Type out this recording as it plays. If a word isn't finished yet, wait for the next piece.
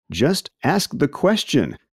Just ask the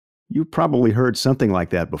question. You've probably heard something like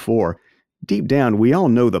that before. Deep down, we all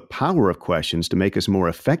know the power of questions to make us more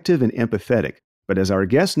effective and empathetic. But as our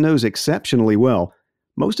guest knows exceptionally well,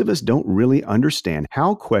 most of us don't really understand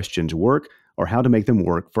how questions work or how to make them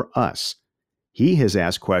work for us. He has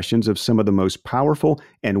asked questions of some of the most powerful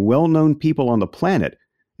and well-known people on the planet,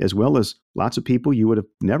 as well as lots of people you would have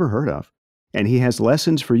never heard of. And he has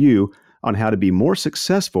lessons for you on how to be more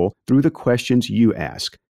successful through the questions you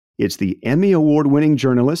ask. It's the Emmy Award-winning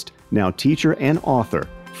journalist, now teacher and author,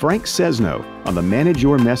 Frank Sesno on the Manage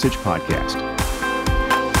Your Message podcast.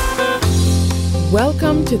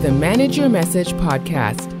 Welcome to the Manage Your Message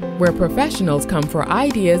podcast, where professionals come for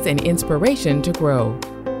ideas and inspiration to grow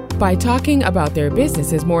by talking about their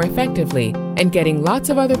businesses more effectively and getting lots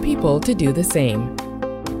of other people to do the same.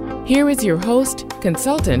 Here is your host,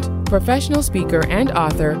 consultant, professional speaker, and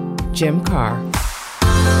author, Jim Carr.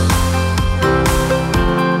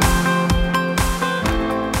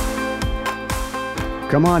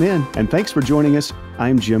 Come on in, and thanks for joining us.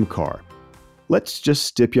 I'm Jim Carr. Let's just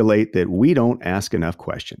stipulate that we don't ask enough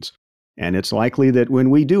questions. And it's likely that when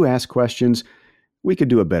we do ask questions, we could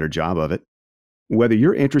do a better job of it. Whether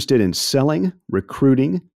you're interested in selling,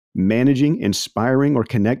 recruiting, managing, inspiring, or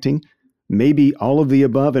connecting, maybe all of the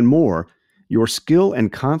above and more, your skill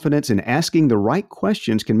and confidence in asking the right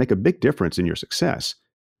questions can make a big difference in your success.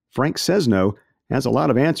 Frank Sesno has a lot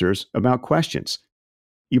of answers about questions.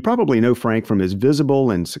 You probably know Frank from his visible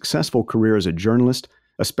and successful career as a journalist,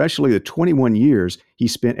 especially the 21 years he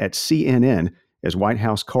spent at CNN as White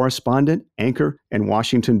House correspondent, anchor, and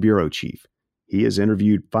Washington bureau chief. He has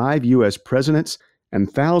interviewed 5 U.S. presidents and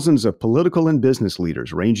thousands of political and business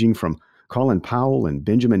leaders, ranging from Colin Powell and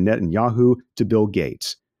Benjamin Netanyahu to Bill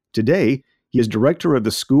Gates. Today, he is director of the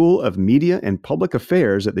School of Media and Public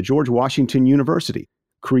Affairs at the George Washington University,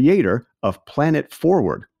 creator of Planet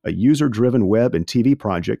Forward, a user-driven web and TV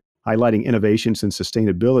project highlighting innovations in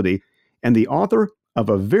sustainability, and the author of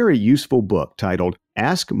a very useful book titled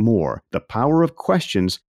Ask More: The Power of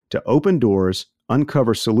Questions to Open Doors,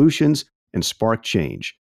 Uncover Solutions, and Spark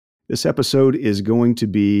Change. This episode is going to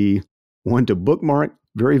be one to bookmark,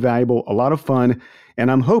 very valuable, a lot of fun, and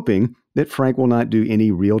I'm hoping that Frank will not do any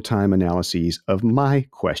real-time analyses of my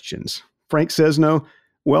questions. Frank Sesno,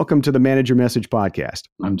 welcome to the Manage Your Message podcast.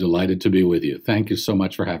 I'm delighted to be with you. Thank you so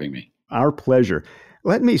much for having me. Our pleasure.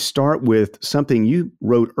 Let me start with something you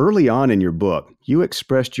wrote early on in your book. You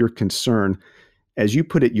expressed your concern, as you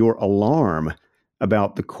put it, your alarm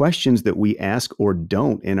about the questions that we ask or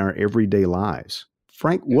don't in our everyday lives.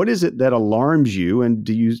 Frank, what is it that alarms you, and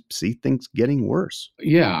do you see things getting worse?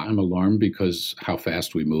 Yeah, I'm alarmed because how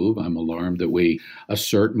fast we move. I'm alarmed that we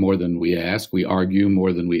assert more than we ask. We argue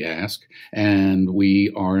more than we ask. And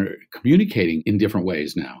we are communicating in different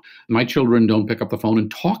ways now. My children don't pick up the phone and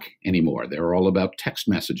talk anymore. They're all about text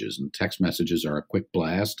messages, and text messages are a quick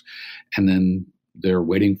blast, and then they're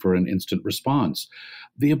waiting for an instant response.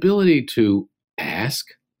 The ability to ask,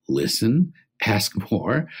 listen, ask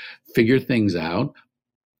more, figure things out,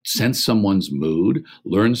 sense someone's mood,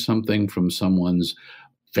 learn something from someone's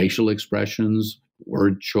facial expressions,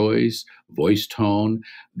 word choice, voice tone.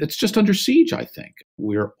 That's just under siege, I think.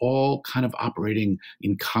 We're all kind of operating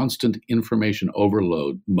in constant information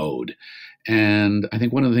overload mode. And I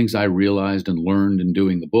think one of the things I realized and learned in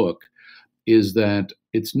doing the book is that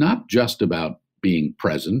it's not just about being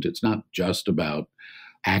present. It's not just about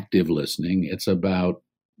active listening. It's about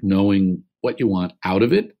knowing what you want out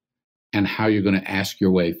of it and how you're going to ask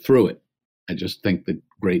your way through it. I just think that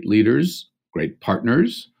great leaders, great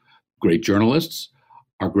partners, great journalists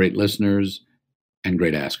are great listeners and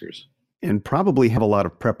great askers. And probably have a lot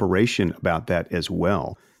of preparation about that as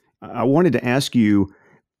well. I wanted to ask you,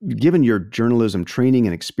 given your journalism training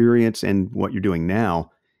and experience and what you're doing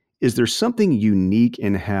now, is there something unique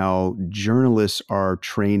in how journalists are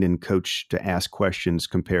trained and coached to ask questions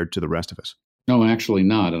compared to the rest of us? No, actually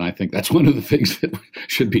not. And I think that's one of the things that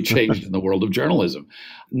should be changed in the world of journalism.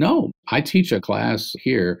 No, I teach a class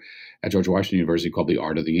here at George Washington University called The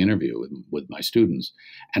Art of the Interview with my students.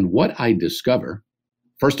 And what I discover,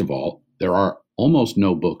 first of all, there are almost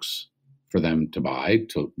no books for them to buy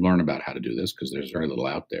to learn about how to do this because there's very little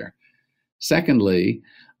out there. Secondly,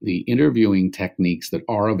 the interviewing techniques that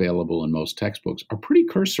are available in most textbooks are pretty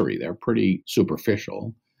cursory. They're pretty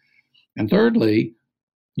superficial. And thirdly,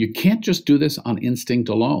 you can't just do this on instinct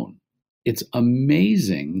alone. It's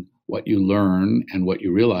amazing what you learn and what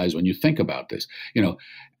you realize when you think about this. You know,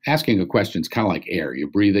 asking a question is kind of like air. You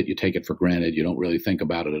breathe it, you take it for granted, you don't really think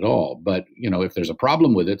about it at all. But, you know, if there's a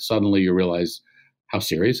problem with it, suddenly you realize how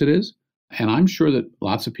serious it is. And I'm sure that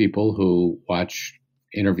lots of people who watch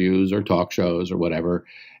interviews or talk shows or whatever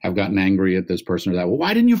have gotten angry at this person or that. Well,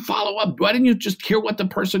 why didn't you follow up? Why didn't you just hear what the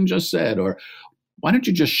person just said? Or why don't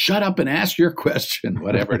you just shut up and ask your question,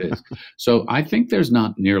 whatever it is. So I think there's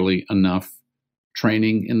not nearly enough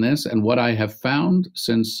training in this. And what I have found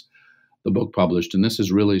since the book published, and this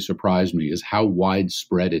has really surprised me, is how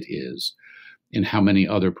widespread it is in how many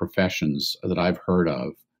other professions that I've heard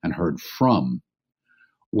of and heard from,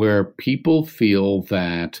 where people feel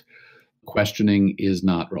that questioning is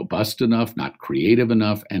not robust enough, not creative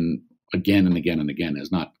enough, and again and again and again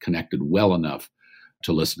is not connected well enough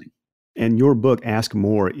to listening. And your book, Ask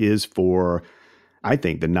More, is for, I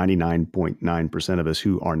think, the 99.9% of us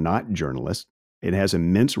who are not journalists. It has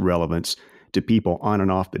immense relevance to people on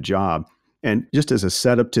and off the job. And just as a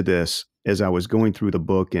setup to this, as I was going through the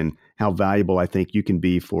book and how valuable I think you can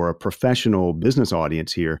be for a professional business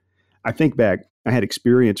audience here, I think back, I had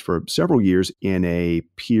experience for several years in a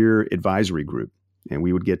peer advisory group, and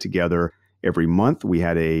we would get together every month. We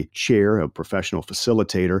had a chair, a professional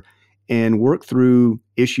facilitator, and work through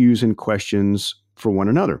issues and questions for one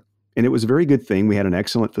another. And it was a very good thing. We had an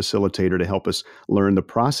excellent facilitator to help us learn the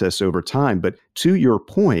process over time. But to your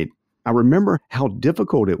point, I remember how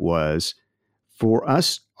difficult it was for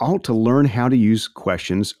us all to learn how to use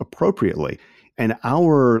questions appropriately. And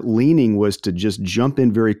our leaning was to just jump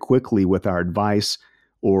in very quickly with our advice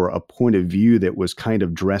or a point of view that was kind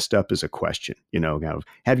of dressed up as a question, kind of,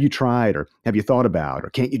 have you tried, or have you thought about, or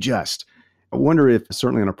can't you just? I wonder if,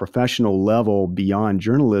 certainly on a professional level beyond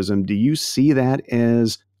journalism, do you see that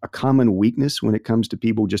as a common weakness when it comes to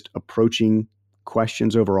people just approaching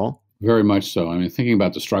questions overall? Very much so. I mean, thinking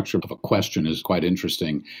about the structure of a question is quite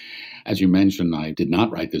interesting. As you mentioned, I did not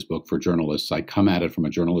write this book for journalists. I come at it from a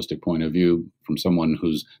journalistic point of view, from someone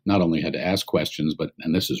who's not only had to ask questions, but,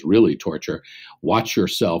 and this is really torture, watch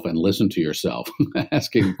yourself and listen to yourself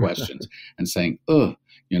asking questions and saying,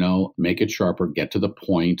 make it sharper, get to the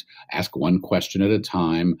point, ask one question at a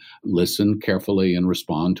time, listen carefully and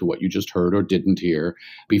respond to what you just heard or didn't hear,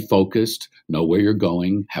 be focused, know where you're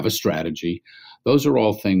going, have a strategy. Those are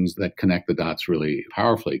all things that connect the dots really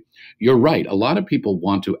powerfully. You're right. A lot of people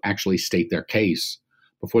want to actually state their case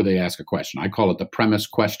before they ask a question. I call it the premise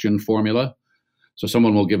question formula. So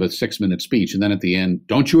someone will give a 6-minute speech, and then at the end,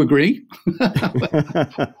 don't you agree?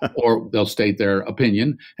 Or they'll state their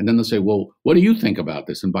opinion, and then they'll say, well, what do you think about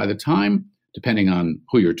this? And by the time, depending on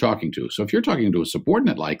who you're talking to, so if you're talking to a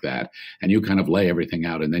subordinate like that, and you kind of lay everything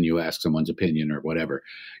out, and then you ask someone's opinion or whatever,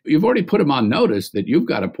 you've already put them on notice that you've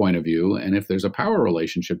got a point of view, and if there's a power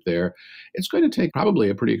relationship there, it's going to take probably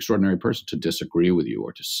a pretty extraordinary person to disagree with you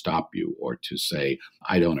or to stop you or to say,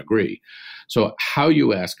 I don't agree. So how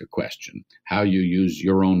you ask a question, how you use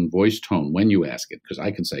your own voice tone when you ask it, because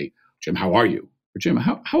I can say, Jim, how are you? Or Jim,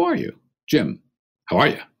 how are you? Jim, how are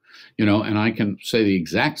you? And I can say the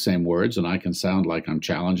exact same words, and I can sound like I'm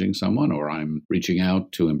challenging someone, or I'm reaching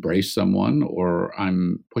out to embrace someone, or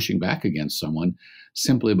I'm pushing back against someone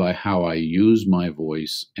simply by how I use my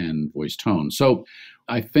voice and voice tone. So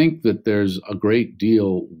I think that there's a great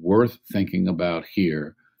deal worth thinking about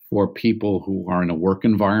here for people who are in a work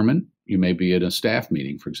environment. You may be at a staff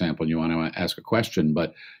meeting, for example, and you want to ask a question,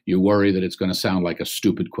 but you worry that it's going to sound like a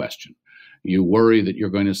stupid question. You worry that you're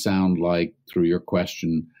going to sound like, through your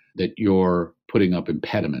question, that you're putting up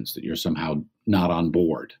impediments, that you're somehow not on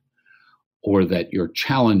board, or that you're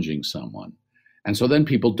challenging someone. And so then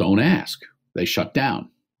people don't ask. They shut down,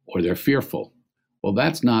 or they're fearful. Well,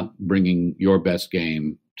 that's not bringing your best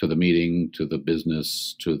game to the meeting, to the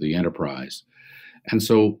business, to the enterprise. And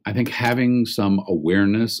so I think having some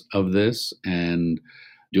awareness of this and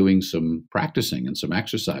doing some practicing and some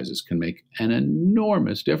exercises can make an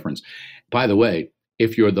enormous difference. By the way,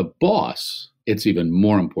 if you're the boss, it's even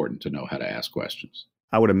more important to know how to ask questions.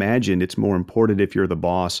 I would imagine it's more important if you're the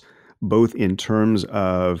boss, both in terms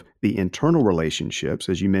of the internal relationships,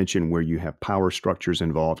 as you mentioned, where you have power structures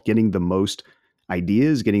involved, getting the most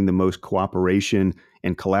ideas, getting the most cooperation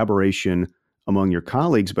and collaboration among your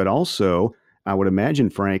colleagues, but also, I would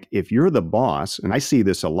imagine, Frank, if you're the boss, and I see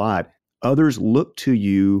this a lot, others look to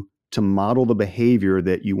you to model the behavior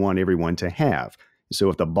that you want everyone to have. So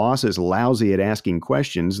if the boss is lousy at asking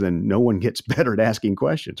questions, then no one gets better at asking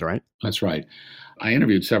questions, right? That's right. I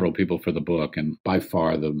interviewed several people for the book, and by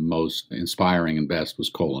far the most inspiring and best was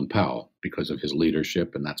Colin Powell because of his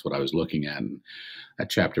leadership, and that's what I was looking at. And that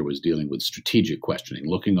chapter was dealing with strategic questioning,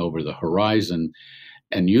 looking over the horizon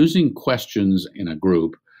and using questions in a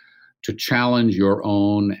group to challenge your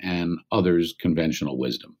own and others' conventional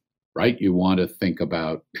wisdom, right? You want to think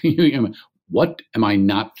about, what am I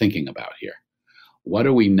not thinking about here? What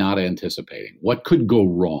are we not anticipating? What could go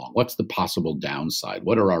wrong? What's the possible downside?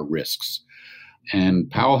 What are our risks? And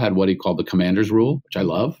Powell had what he called the commander's rule, which I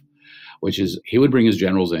love, which is he would bring his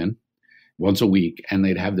generals in once a week, and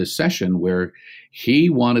they'd have this session where he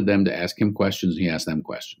wanted them to ask him questions, and he asked them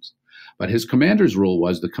questions. But his commander's rule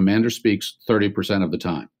was the commander speaks 30% of the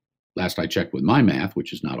time. Last I checked with my math,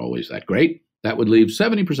 which is not always that great, that would leave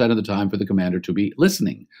 70% of the time for the commander to be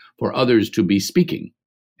listening, for others to be speaking.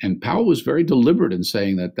 And Powell was very deliberate in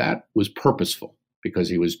saying that that was purposeful because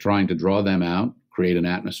he was trying to draw them out, create an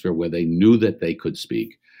atmosphere where they knew that they could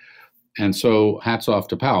speak. And so hats off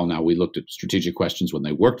to Powell. Now, we looked at strategic questions when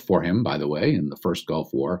they worked for him, by the way, in the first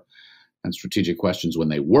Gulf War, and strategic questions when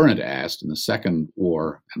they weren't asked in the second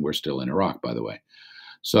war, and we're still in Iraq, by the way.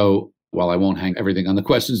 So while I won't hang everything on the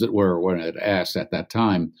questions that weren't asked at that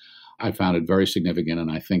time, I found it very significant,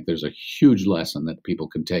 and I think there's a huge lesson that people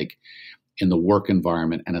can take in the work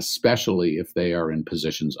environment, and especially if they are in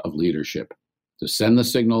positions of leadership, to send the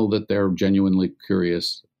signal that they're genuinely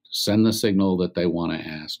curious, send the signal that they want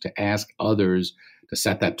to ask others, to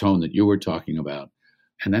set that tone that you were talking about,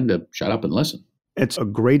 and then to shut up and listen. It's a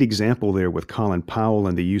great example there with Colin Powell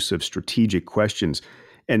and the use of strategic questions.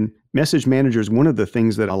 And message managers, one of the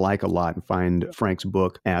things that I like a lot and find Frank's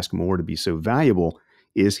book, Ask More, to be so valuable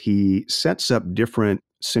is he sets up different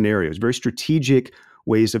scenarios, very strategic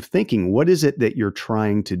ways of thinking. What is it that you're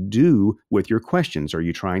trying to do with your questions? Are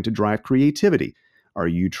you trying to drive creativity? Are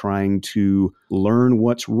you trying to learn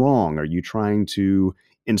what's wrong? Are you trying to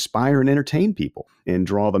inspire and entertain people and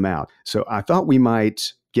draw them out? So I thought we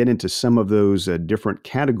might get into some of those different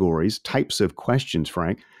categories, types of questions,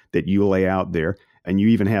 Frank, that you lay out there. And you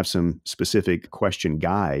even have some specific question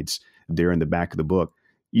guides there in the back of the book.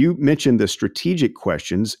 You mentioned the strategic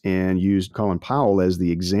questions and used Colin Powell as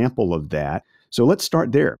the example of that. So let's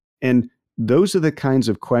start there. And those are the kinds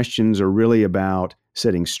of questions are really about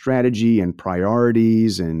setting strategy and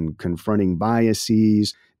priorities and confronting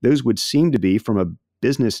biases. Those would seem to be, from a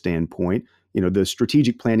business standpoint, the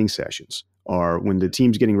strategic planning sessions are when the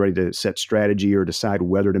team's getting ready to set strategy or decide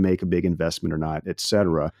whether to make a big investment or not, et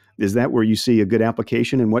cetera. Is that where you see a good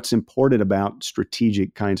application, and what's important about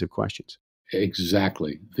strategic kinds of questions?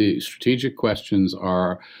 Exactly. The strategic questions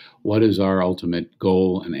are, what is our ultimate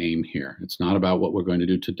goal and aim here? It's not about what we're going to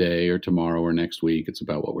do today or tomorrow or next week. It's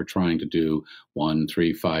about what we're trying to do 1,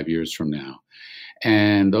 3, 5 years from now.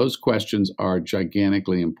 And those questions are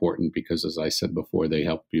gigantically important because, as I said before, they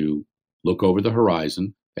help you look over the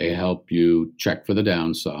horizon. They help you check for the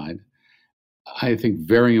downside. I think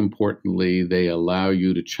very importantly, they allow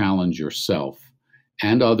you to challenge yourself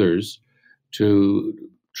and others to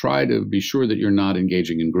try to be sure that you're not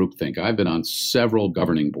engaging in groupthink. I've been on several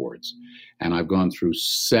governing boards, and I've gone through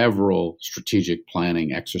several strategic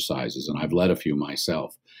planning exercises, and I've led a few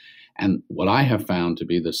myself. And what I have found to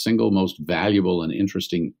be the single most valuable and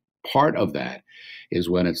interesting part of that is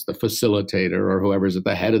when it's the facilitator or whoever's at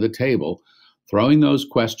the head of the table throwing those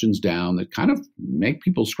questions down that kind of make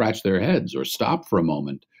people scratch their heads or stop for a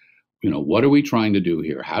moment. What are we trying to do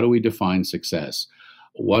here? How do we define success?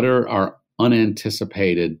 What are our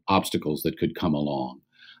unanticipated obstacles that could come along?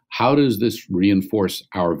 How does this reinforce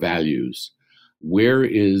our values? Where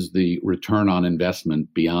is the return on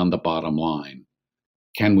investment beyond the bottom line?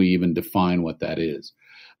 Can we even define what that is?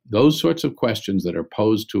 Those sorts of questions that are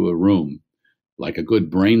posed to a room, like a good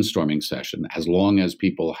brainstorming session, as long as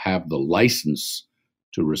people have the license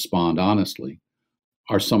to respond honestly,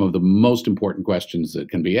 are some of the most important questions that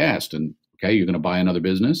can be asked. And okay, you're going to buy another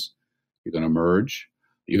business, you're going to merge,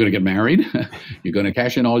 you're going to get married, you're going to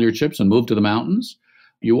cash in all your chips and move to the mountains.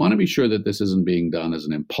 You want to be sure that this isn't being done as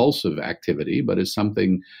an impulsive activity, but as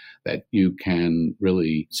something that you can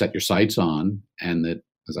really set your sights on, and that,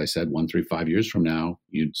 as I said, 1, 3, 5 years from now,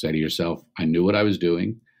 you'd say to yourself, I knew what I was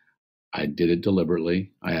doing. I did it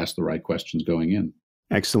deliberately. I asked the right questions going in.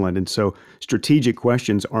 Excellent. And so strategic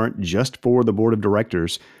questions aren't just for the board of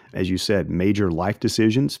directors. As you said, major life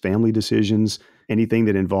decisions, family decisions, anything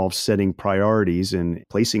that involves setting priorities and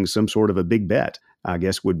placing some sort of a big bet, I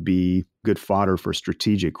guess, would be good fodder for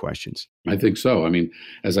strategic questions. I think so. I mean,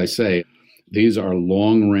 as I say, these are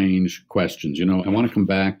long-range questions. I want to come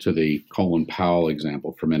back to the Colin Powell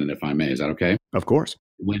example for a minute, if I may. Is that okay? Of course.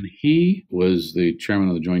 When he was the chairman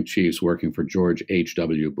of the Joint Chiefs working for George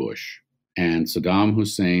H.W. Bush, and Saddam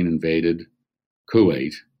Hussein invaded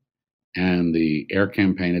Kuwait, and the air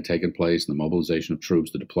campaign had taken place, and the mobilization of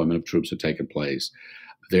troops, the deployment of troops had taken place,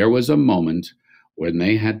 there was a moment when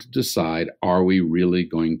they had to decide, are we really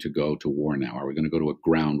going to go to war now? Are we going to go to a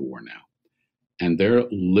ground war now? And there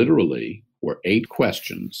literally were 8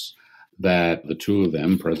 questions that the two of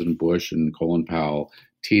them, President Bush and Colin Powell,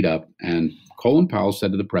 teed up. And Colin Powell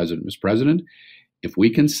said to the president, Mr. President, if we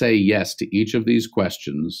can say yes to each of these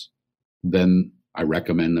questions, then I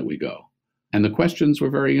recommend that we go. And the questions were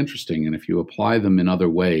very interesting. And if you apply them in other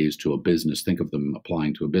ways to a business, think of them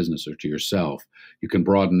applying to a business or to yourself, you can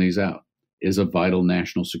broaden these out. Is a vital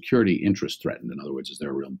national security interest threatened? In other words, is there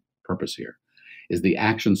a real purpose here? Is the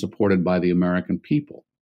action supported by the American people?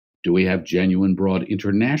 Do we have genuine broad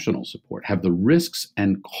international support? Have the risks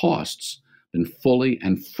and costs been fully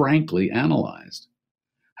and frankly analyzed?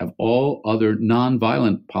 Have all other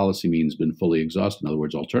nonviolent policy means been fully exhausted? In other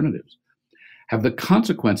words, alternatives. Have the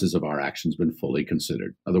consequences of our actions been fully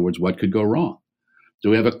considered? In other words, what could go wrong? Do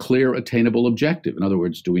we have a clear, attainable objective? In other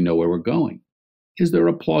words, do we know where we're going? Is there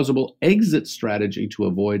a plausible exit strategy to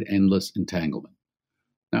avoid endless entanglement?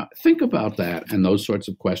 Now, think about that and those sorts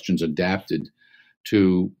of questions adapted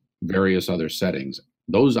to various other settings.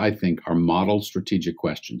 Those, I think, are model strategic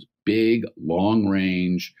questions, big, long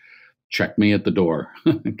range, check me at the door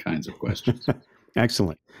kinds of questions.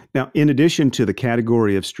 Excellent. Now, in addition to the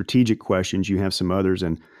category of strategic questions, you have some others,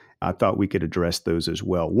 and I thought we could address those as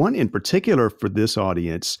well. One in particular for this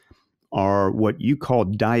audience are what you call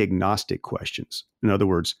diagnostic questions. In other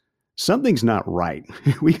words, something's not right.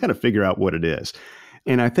 We got to figure out what it is.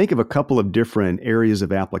 And I think of a couple of different areas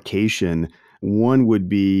of application. One would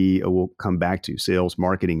be, we'll come back to sales,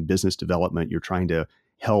 marketing, business development. You're trying to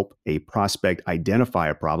help a prospect identify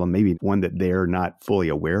a problem, maybe one that they're not fully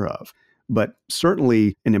aware of. But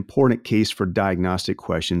certainly an important case for diagnostic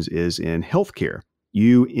questions is in healthcare.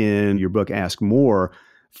 You, in your book, Ask More,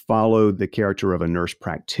 follow the character of a nurse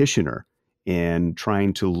practitioner and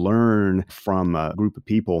trying to learn from a group of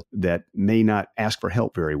people that may not ask for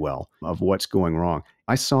help very well of what's going wrong.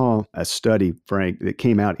 I saw a study, Frank, that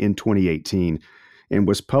came out in 2018 and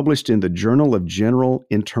was published in the Journal of General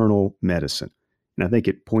Internal Medicine. And I think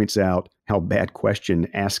it points out how bad question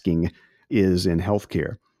asking is in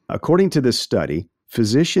healthcare. According to this study,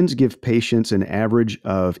 physicians give patients an average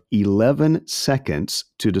of 11 seconds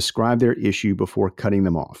to describe their issue before cutting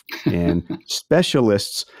them off. And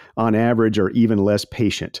specialists, on average, are even less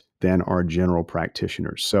patient than our general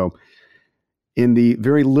practitioners. So in the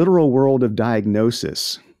very literal world of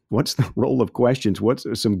diagnosis, what's the role of questions? What's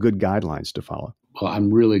some good guidelines to follow? Well,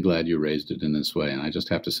 I'm really glad you raised it in this way. And I just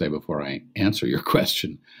have to say before I answer your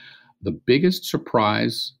question, the biggest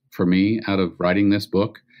surprise for me out of writing this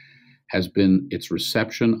book has been its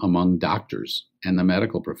reception among doctors and the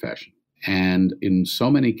medical profession. And in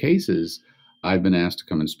so many cases, I've been asked to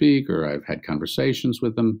come and speak, or I've had conversations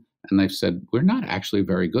with them, and they've said, we're not actually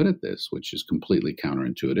very good at this, which is completely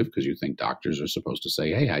counterintuitive because you think doctors are supposed to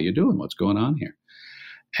say, hey, how you doing? What's going on here?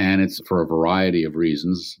 And it's for a variety of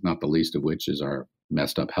reasons, not the least of which is our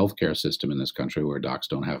messed up healthcare system in this country where docs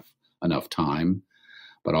don't have enough time,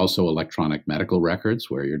 but also electronic medical records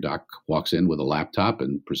where your doc walks in with a laptop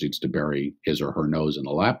and proceeds to bury his or her nose in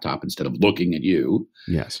the laptop instead of looking at you.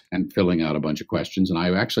 Yes. And filling out a bunch of questions. And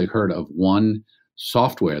I actually heard of one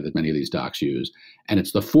software that many of these docs use, and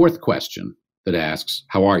it's the fourth question that asks,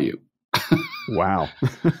 how are you? Wow.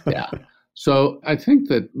 Yeah. So I think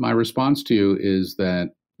that my response to you is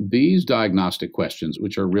that these diagnostic questions,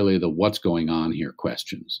 which are really the what's going on here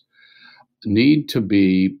questions, need to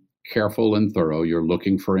be careful and thorough. You're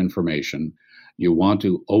looking for information. You want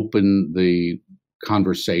to open the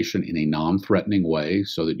conversation in a non-threatening way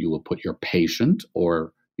so that you will put your patient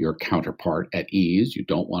or your counterpart at ease. You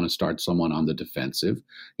don't want to start someone on the defensive.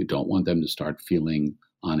 You don't want them to start feeling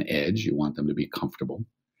on edge. You want them to be comfortable.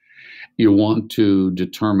 You want to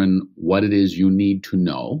determine what it is you need to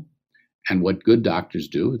know. And what good doctors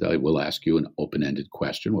do, they will ask you an open-ended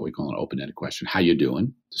question, what we call an open-ended question, how you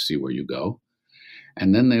doing, to see where you go.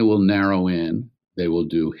 And then they will narrow in, they will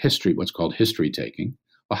do history, what's called history taking.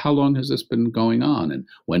 Well, how long has this been going on? And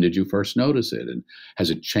when did you first notice it? And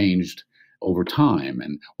has it changed over time?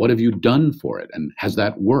 And what have you done for it? And has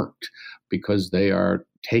that worked? Because they are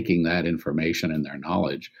taking that information and their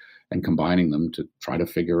knowledge and combining them to try to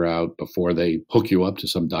figure out before they hook you up to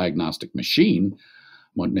some diagnostic machine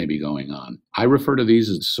what may be going on. I refer to these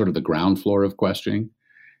as sort of the ground floor of questioning,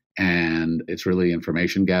 and it's really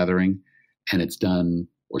information gathering, and it's done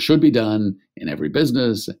or should be done in every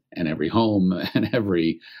business and every home and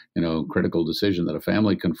every, critical decision that a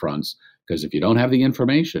family confronts. Because if you don't have the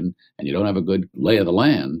information and you don't have a good lay of the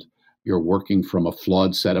land, you're working from a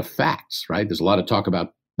flawed set of facts, right? There's a lot of talk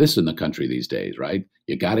about this in the country these days, right?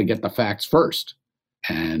 You got to get the facts first,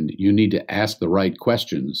 and you need to ask the right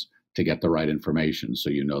questions to get the right information so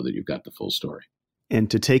you know that you've got the full story. And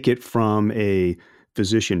to take it from a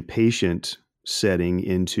physician-patient setting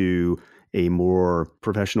into a more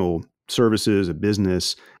professional services, a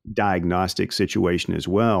business diagnostic situation as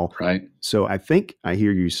well. Right. So I think I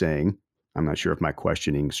hear you saying I'm not sure if my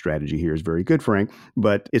questioning strategy here is very good, Frank,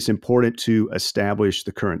 but it's important to establish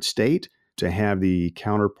the current state, to have the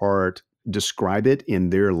counterpart describe it in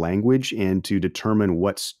their language, and to determine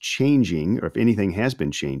what's changing, or if anything has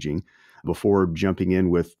been changing, before jumping in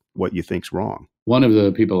with what you think's wrong. One of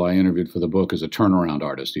the people I interviewed for the book is a turnaround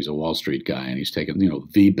artist. He's a Wall Street guy, and he's taken,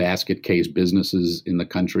 the basket case businesses in the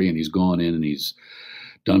country, and he's gone in and he's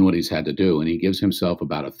done what he's had to do. And he gives himself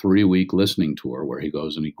about a 3-week listening tour where he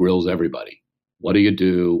goes and he grills everybody. What do you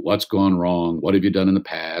do? What's gone wrong? What have you done in the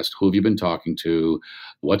past? Who have you been talking to?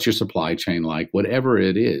 What's your supply chain like? Whatever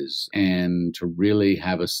it is. And to really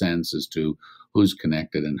have a sense as to who's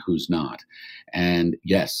connected and who's not. And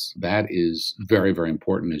yes, that is very, very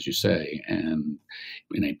important, as you say. And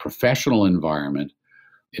in a professional environment,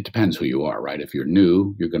 it depends who you are, right? If you're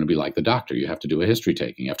new, you're going to be like the doctor. You have to do a history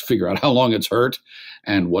taking. You have to figure out how long it's hurt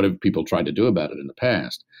and what have people tried to do about it in the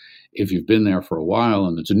past. If you've been there for a while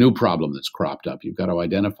and it's a new problem that's cropped up, you've got to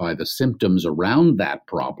identify the symptoms around that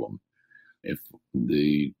problem. If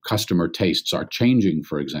the customer tastes are changing,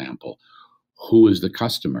 for example, who is the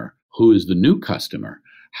customer? Who is the new customer?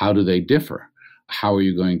 How do they differ? How are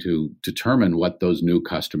you going to determine what those new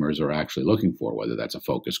customers are actually looking for, whether that's a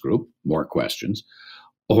focus group, more questions,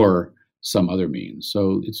 or some other means?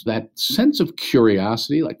 So it's that sense of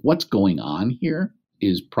curiosity, like what's going on here,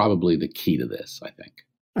 is probably the key to this, I think.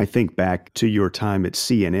 I think back to your time at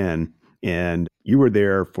CNN, and you were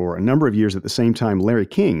there for a number of years at the same time Larry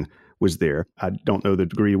King was there. I don't know the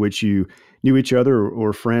degree to which you knew each other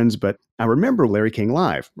or friends, but I remember Larry King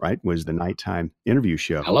Live, right? Was the nighttime interview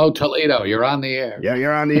show. Hello, Toledo. You're on the air. Yeah,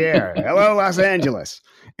 you're on the air. Hello, Los Angeles.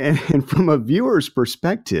 And from a viewer's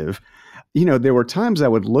perspective, there were times I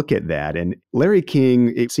would look at that, and Larry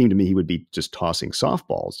King, it seemed to me he would be just tossing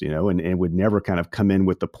softballs, and would never kind of come in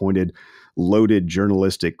with the pointed, loaded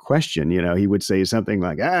journalistic question. He would say something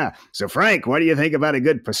like, so Frank, what do you think about a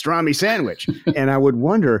good pastrami sandwich? And I would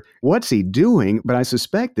wonder, what's he doing? But I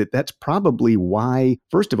suspect that that's probably why,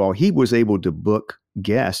 first of all, he was able to book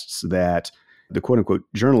guests that the quote unquote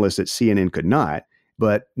journalists at CNN could not,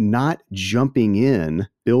 but not jumping in,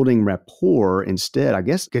 building rapport instead. I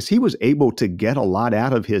guess because he was able to get a lot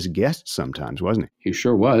out of his guests sometimes, wasn't he? He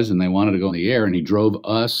sure was, and they wanted to go on the air, and he drove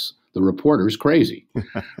us, the reporters, crazy,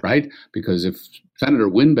 right? Because if Senator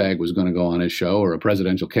Windbag was going to go on his show, or a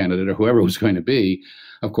presidential candidate, or whoever it was going to be,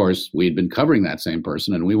 of course, we'd been covering that same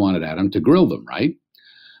person, and we wanted Adam to grill them, right?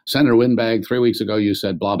 Senator Windbag, 3 weeks ago, you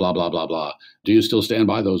said blah, blah, blah, blah, blah. Do you still stand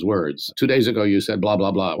by those words? 2 days ago, you said blah,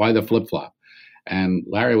 blah, blah. Why the flip-flop? And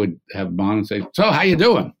Larry would have him on and say, so how you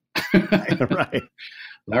doing? Right.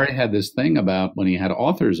 Larry had this thing about when he had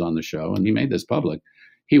authors on the show, and he made this public,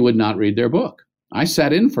 he would not read their book. I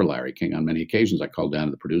sat in for Larry King on many occasions. I called down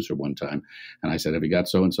to the producer one time, and I said, have you got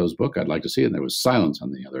so-and-so's book? I'd like to see it. And there was silence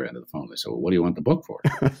on the other end of the phone. They said, well, what do you want the book for?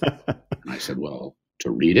 And I said, well, to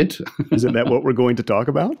read it. Isn't that what we're going to talk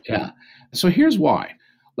about? Yeah. So here's why.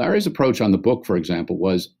 Larry's approach on the book, for example,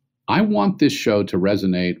 was, I want this show to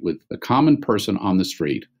resonate with the common person on the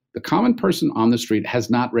street. The common person on the street has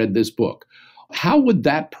not read this book. How would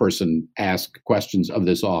that person ask questions of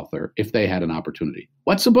this author if they had an opportunity?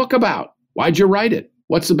 What's the book about? Why'd you write it?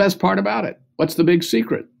 What's the best part about it? What's the big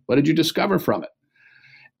secret? What did you discover from it?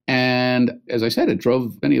 And as I said, it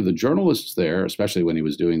drove many of the journalists there, especially when he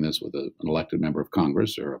was doing this with an elected member of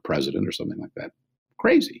Congress or a president or something like that,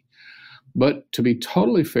 crazy. But to be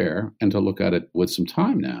totally fair and to look at it with some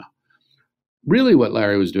time now, really what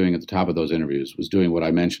Larry was doing at the top of those interviews was doing what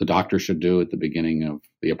I mentioned the doctor should do at the beginning of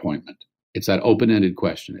the appointment. It's that open-ended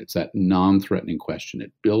question. It's that non-threatening question.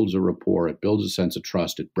 It builds a rapport. It builds a sense of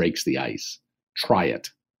trust. It breaks the ice. Try it.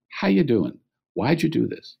 How you doing? Why'd you do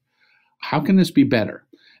this? How can this be better?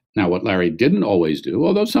 Now, what Larry didn't always do,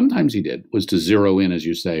 although sometimes he did, was to zero in, as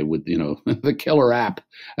you say, with, the killer app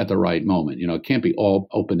at the right moment. It can't be all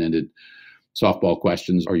open-ended softball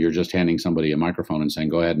questions, or you're just handing somebody a microphone and saying,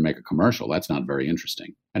 go ahead and make a commercial. That's not very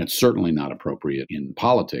interesting. And it's certainly not appropriate in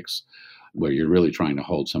politics, where you're really trying to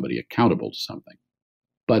hold somebody accountable to something.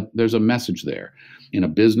 But there's a message there in a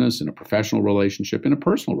business, in a professional relationship, in a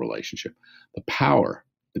personal relationship, the power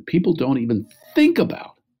that people don't even think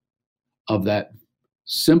about of that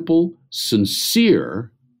simple,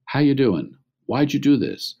 sincere, how you doing? Why'd you do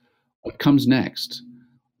this? What comes next?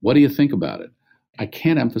 What do you think about it? I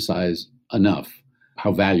can't emphasize enough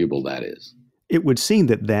how valuable that is. It would seem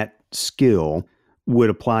that skill would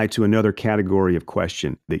apply to another category of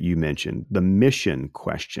question that you mentioned, the mission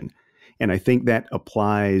question. And I think that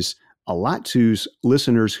applies a lot to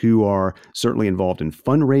listeners who are certainly involved in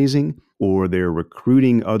fundraising, or they're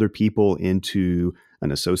recruiting other people into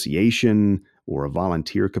an association or a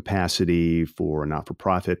volunteer capacity for a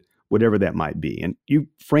not-for-profit whatever that might be. And you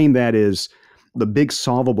frame that as the big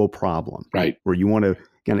solvable problem, Right. where you want to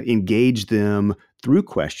kind of engage them through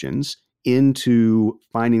questions into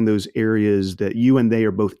finding those areas that you and they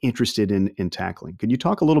are both interested in tackling. Could you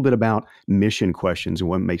talk a little bit about mission questions and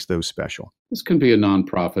what makes those special? This can be a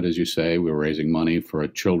nonprofit, as you say. We're raising money for a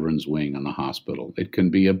children's wing on the hospital. It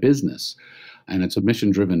can be a business, and it's a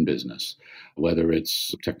mission-driven business, whether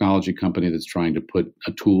it's a technology company that's trying to put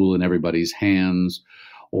a tool in everybody's hands,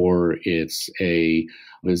 or it's a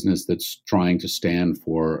business that's trying to stand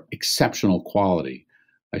for exceptional quality.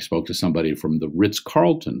 I spoke to somebody from the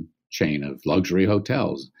Ritz-Carlton chain of luxury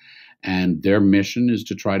hotels, and their mission is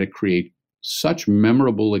to try to create such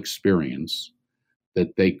memorable experience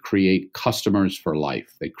that they create customers for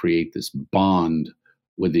life. They create this bond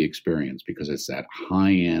with the experience because it's that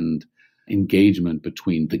high-end engagement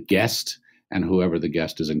between the guest and whoever the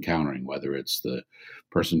guest is encountering, whether it's the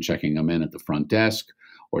person checking them in at the front desk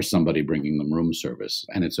or somebody bringing them room service.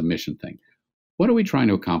 And it's a mission thing. What are we trying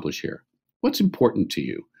to accomplish here? What's important to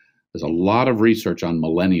you? There's a lot of research on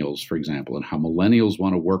millennials, for example, and how millennials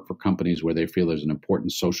want to work for companies where they feel there's an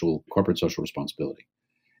important corporate social responsibility.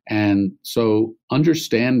 And so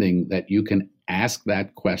understanding that you can ask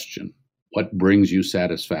that question, what brings you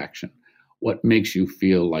satisfaction? What makes you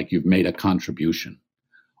feel like you've made a contribution?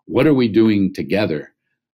 What are we doing together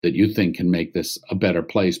that you think can make this a better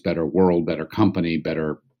place, better world, better company,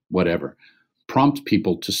 better whatever? Prompt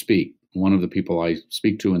people to speak. One of the people I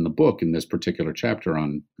speak to in the book in this particular chapter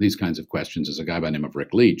on these kinds of questions is a guy by the name of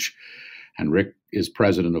Rick Leach. And Rick is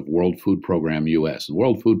president of World Food Program US. The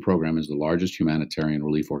World Food Program is the largest humanitarian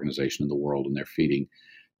relief organization in the world, and they're feeding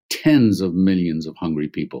tens of millions of hungry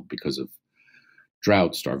people because of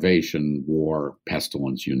drought, starvation, war,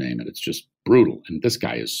 pestilence, you name it. It's just brutal. And this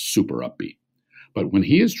guy is super upbeat. But when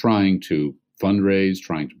he is trying to fundraise,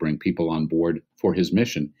 trying to bring people on board for his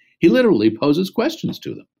mission, he literally poses questions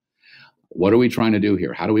to them. What are we trying to do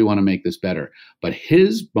here? How do we want to make this better? But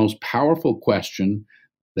his most powerful question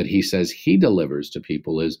that he says he delivers to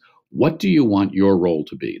people is, what do you want your role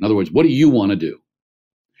to be? In other words, what do you want to do?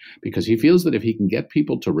 Because he feels that if he can get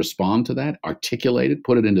people to respond to that, articulate it,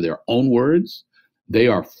 put it into their own words, they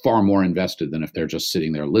are far more invested than if they're just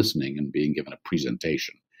sitting there listening and being given a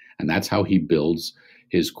presentation. And that's how he builds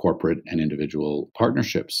his corporate and individual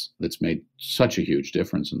partnerships that's made such a huge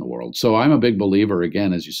difference in the world. So I'm a big believer,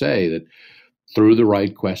 again, as you say, that through the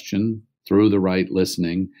right question, through the right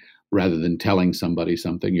listening, rather than telling somebody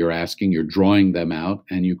something, you're asking, you're drawing them out,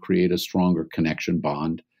 and you create a stronger connection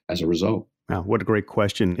bond as a result. Wow, what a great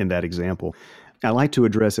question in that example. I like to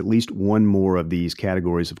address at least one more of these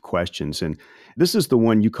categories of questions, and this is the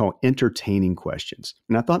one you call entertaining questions.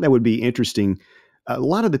 And I thought that would be interesting. A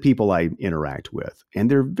lot of the people I interact with, and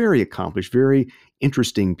they're very accomplished, very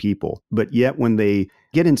interesting people, but yet when they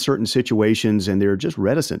get in certain situations and they're just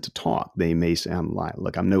reticent to talk, they may sound like,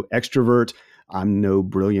 look, I'm no extrovert, I'm no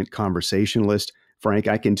brilliant conversationalist. Frank,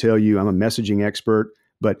 I can tell you I'm a messaging expert,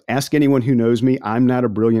 but ask anyone who knows me, I'm not a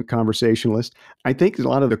brilliant conversationalist. I think a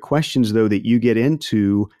lot of the questions, though, that you get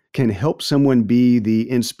into can help someone be the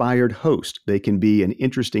inspired host. They can be an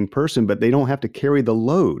interesting person, but they don't have to carry the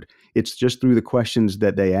load. It's just through the questions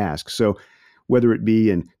that they ask. So whether it be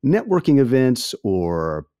in networking events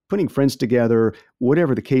or putting friends together,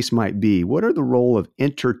 whatever the case might be, what are the role of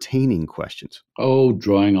entertaining questions? Oh,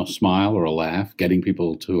 drawing a smile or a laugh, getting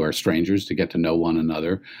people who are strangers to get to know one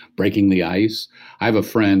another, breaking the ice. I have a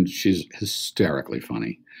friend, she's hysterically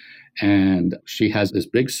funny, and she has this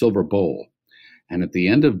big silver bowl. And at the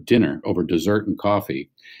end of dinner, over dessert and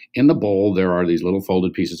coffee, in the bowl, there are these little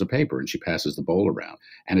folded pieces of paper, and she passes the bowl around.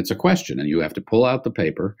 And it's a question, and you have to pull out the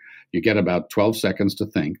paper. You get about 12 seconds to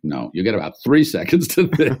think. No, you get about 3 seconds to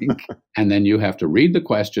think. And then you have to read the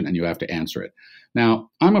question, and you have to answer it. Now,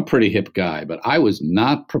 I'm a pretty hip guy, but I was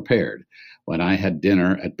not prepared when I had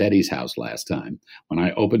dinner at Betty's house last time. When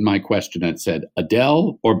I opened my question, it said,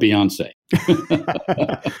 Adele or Beyonce?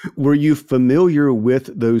 Were you familiar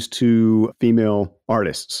with those two female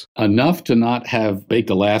artists? Enough to not have baked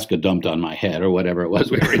Alaska dumped on my head or whatever it was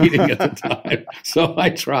we were eating at the time. So I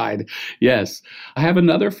tried. Yes. I have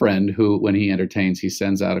another friend who, when he entertains, he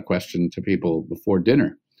sends out a question to people before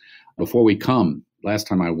dinner, before we come. Last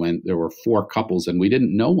time I went, there were 4 couples and we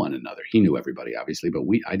didn't know one another. He knew everybody, obviously, but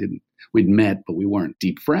we'd met, but we weren't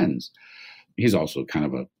deep friends. He's also kind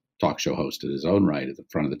of a talk show host at his own right. At the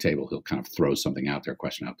front of the table, he'll kind of throw something out there,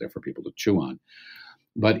 question out there for people to chew on.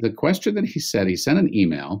 But the question that he said, he sent an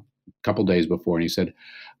email a couple days before, and he said,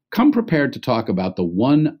 come prepared to talk about the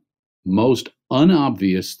one most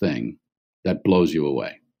unobvious thing that blows you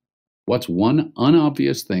away. What's one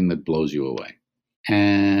unobvious thing that blows you away?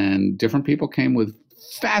 And different people came with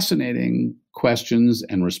fascinating questions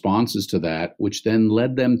and responses to that, which then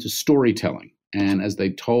led them to storytelling. And as they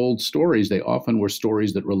told stories, they often were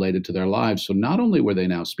stories that related to their lives. So not only were they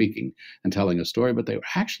now speaking and telling a story, but they were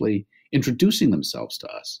actually introducing themselves to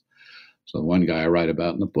us. So the one guy I write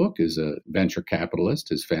about in the book is a venture capitalist.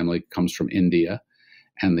 His family comes from India.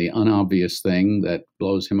 And the unobvious thing that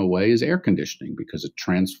blows him away is air conditioning, because it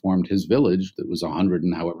transformed his village that was 100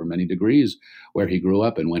 and however many degrees where he grew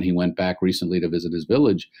up. And when he went back recently to visit his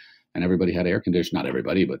village and everybody had air conditioning, not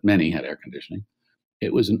everybody, but many had air conditioning,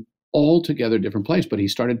 it was an altogether different place. But he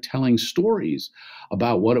started telling stories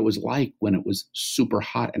about what it was like when it was super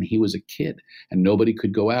hot and he was a kid and nobody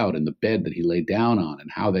could go out, and the bed that he lay down on,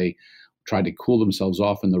 and how they tried to cool themselves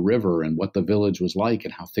off in the river, and what the village was like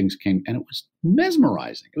and how things came. And it was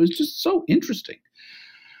mesmerizing. It was just so interesting.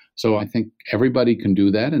 So I think everybody can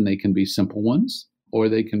do that, and they can be simple ones, or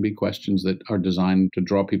they can be questions that are designed to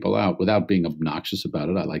draw people out without being obnoxious about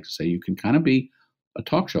it. I like to say you can kind of be a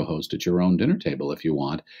talk show host at your own dinner table if you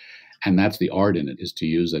want. And that's the art in it, is to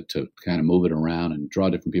use it to kind of move it around and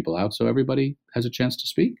draw different people out so everybody has a chance to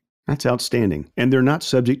speak. That's outstanding. And they're not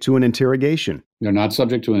subject to an interrogation. They're not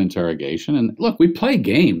subject to an interrogation. And look, we play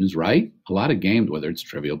games, right? A lot of games, whether it's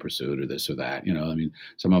Trivial Pursuit or this or that.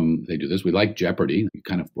 Some of them, they do this. We like Jeopardy. You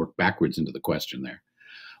kind of work backwards into the question there.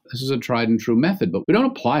 This is a tried and true method, but we don't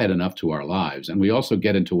apply it enough to our lives. And we also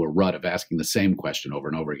get into a rut of asking the same question over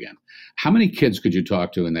and over again. How many kids could you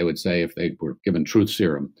talk to and they would say, if they were given truth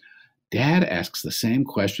serum, Dad asks the same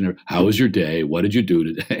question, how was your day? What did you do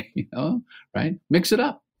today? Right? Mix it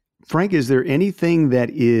up. Frank, is there anything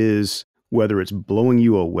that is, whether it's blowing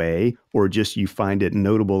you away or just you find it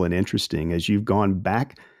notable and interesting as you've gone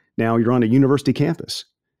back? Now you're on a university campus,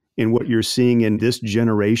 and what you're seeing in this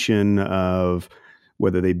generation of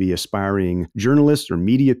whether they be aspiring journalists or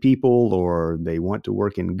media people, or they want to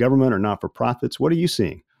work in government or not-for-profits, what are you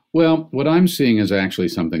seeing? Well, what I'm seeing is actually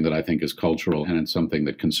something that I think is cultural, and it's something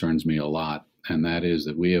that concerns me a lot. And that is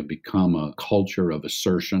that we have become a culture of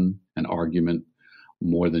assertion and argument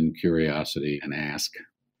more than curiosity and ask.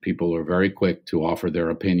 People are very quick to offer their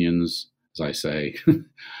opinions. As I say,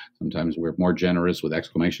 sometimes we're more generous with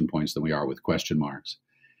exclamation points than we are with question marks.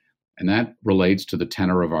 And that relates to the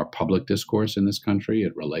tenor of our public discourse in this country.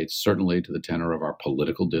 It relates certainly to the tenor of our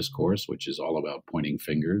political discourse, which is all about pointing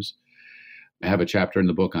fingers. I have a chapter in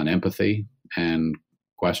the book on empathy, and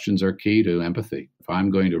questions are key to empathy. If I'm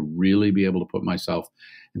going to really be able to put myself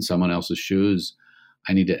in someone else's shoes,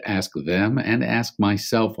 I need to ask them and ask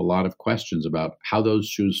myself a lot of questions about how those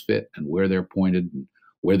shoes fit and where they're pointed and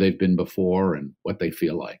where they've been before and what they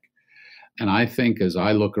feel like. And I think as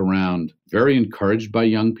I look around, very encouraged by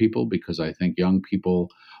young people, because I think young people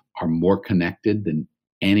are more connected than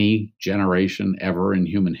any generation ever in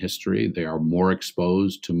human history. They are more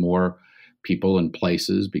exposed to more people and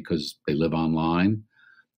places because they live online,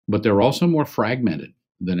 but they're also more fragmented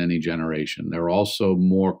than any generation. They're also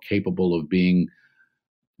more capable of being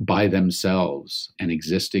by themselves and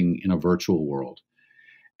existing in a virtual world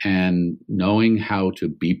and knowing how to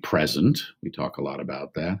be present. We talk a lot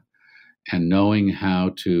about that, and knowing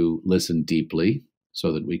how to listen deeply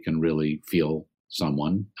so that we can really feel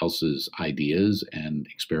someone else's ideas and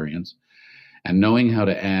experience, and knowing how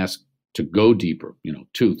to ask to go deeper,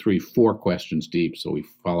 2, 3, 4 questions deep so we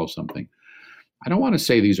follow something. I don't want to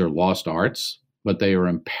say these are lost arts, but they are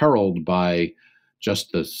imperiled by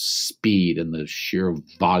just the speed and the sheer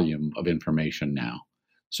volume of information now.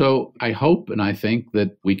 So I hope and I think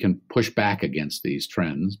that we can push back against these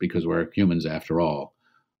trends, because we're humans after all.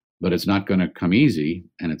 But it's not going to come easy,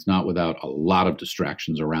 and it's not without a lot of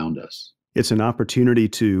distractions around us. It's an opportunity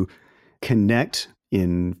to connect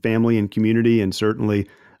in family and community, and certainly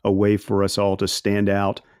a way for us all to stand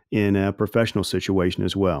out in a professional situation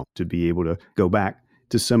as well, to be able to go back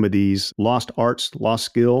to some of these lost arts, lost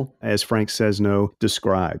skill, as Frank Sesno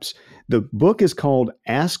describes. The book is called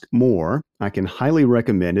Ask More. I can highly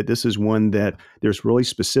recommend it. This is one that there's really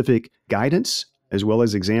specific guidance as well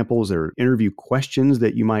as examples. There are interview questions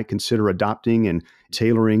that you might consider adopting and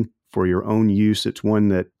tailoring for your own use. It's one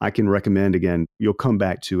that I can recommend. Again, you'll come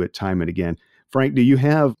back to it time and again. Frank, do you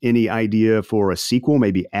have any idea for a sequel,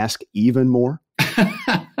 maybe Ask Even More?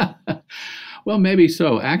 Well, maybe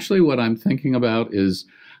so. Actually, what I'm thinking about is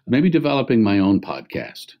maybe developing my own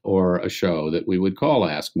podcast or a show that we would call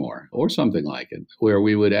Ask More or something like it, where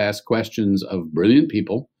we would ask questions of brilliant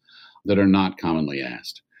people that are not commonly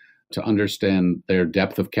asked, to understand their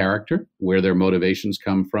depth of character, where their motivations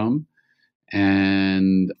come from,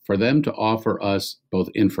 and for them to offer us both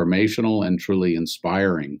informational and truly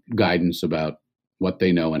inspiring guidance about what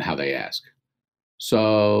they know and how they ask.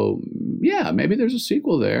 So, yeah, maybe there's a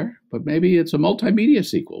sequel there, but maybe it's a multimedia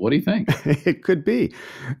sequel. What do you think? It could be.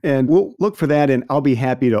 And we'll look for that, and I'll be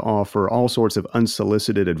happy to offer all sorts of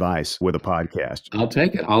unsolicited advice with a podcast. I'll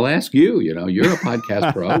take it. I'll ask you. You're a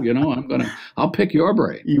podcast pro. I'll pick your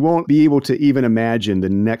brain. You won't be able to even imagine the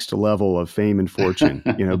next level of fame and fortune,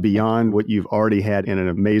 beyond what you've already had in an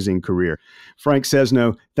amazing career. Frank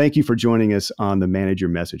Sesno, thank you for joining us on the Manage Your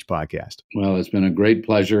Message podcast. Well, it's been a great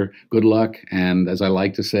pleasure. Good luck. And as I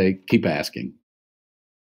like to say, keep asking.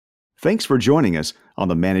 Thanks for joining us on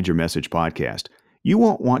the Manage Your Message podcast. You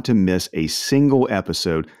won't want to miss a single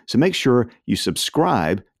episode, so make sure you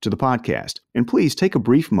subscribe to the podcast. And please take a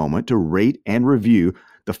brief moment to rate and review.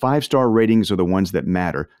 The 5-star ratings are the ones that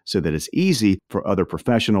matter, so that it's easy for other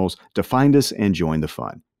professionals to find us and join the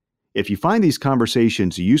fun. If you find these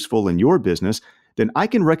conversations useful in your business, then I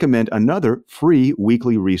can recommend another free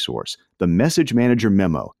weekly resource, the Message Manager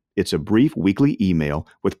Memo. It's a brief weekly email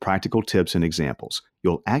with practical tips and examples.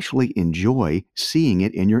 You'll actually enjoy seeing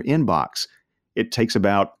it in your inbox. It takes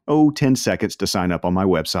about, 10 seconds to sign up on my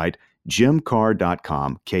website,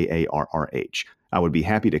 jimcarr.com, Karrh. I would be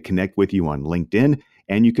happy to connect with you on LinkedIn,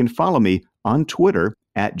 and you can follow me on Twitter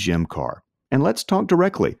 @JimCarr. And let's talk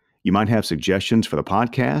directly. You might have suggestions for the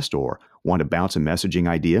podcast or want to bounce a messaging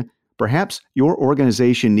idea. Perhaps your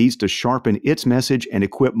organization needs to sharpen its message and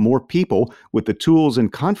equip more people with the tools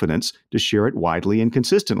and confidence to share it widely and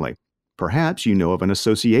consistently. Perhaps you know of an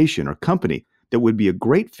association or company that would be a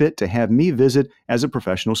great fit to have me visit as a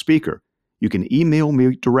professional speaker. You can email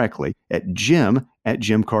me directly at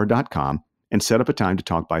jim@jimcarr.com and set up a time to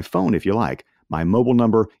talk by phone if you like. My mobile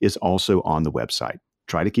number is also on the website.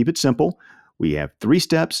 Try to keep it simple. We have 3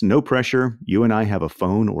 steps, no pressure. You and I have a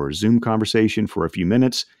phone or a Zoom conversation for a few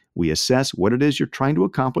minutes. We assess what it is you're trying to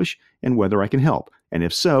accomplish and whether I can help. And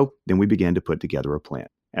if so, then we begin to put together a plan.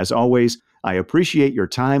 As always, I appreciate your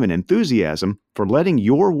time and enthusiasm for letting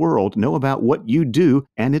your world know about what you do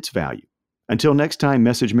and its value. Until next time,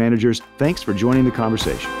 message managers, thanks for joining the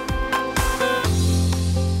conversation.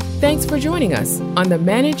 Thanks for joining us on the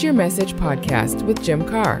Manage Your Message podcast with Jim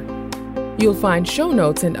Carr. You'll find show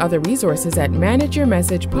notes and other resources at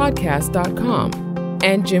manageyourmessagepodcast.com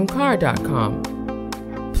and jimcarr.com.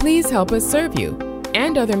 Please help us serve you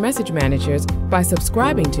and other message managers by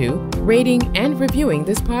subscribing to, rating, and reviewing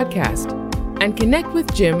this podcast. And connect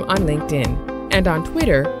with Jim on LinkedIn and on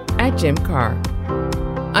Twitter @JimCarr.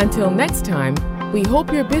 Until next time, we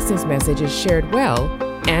hope your business message is shared well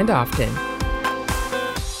and often.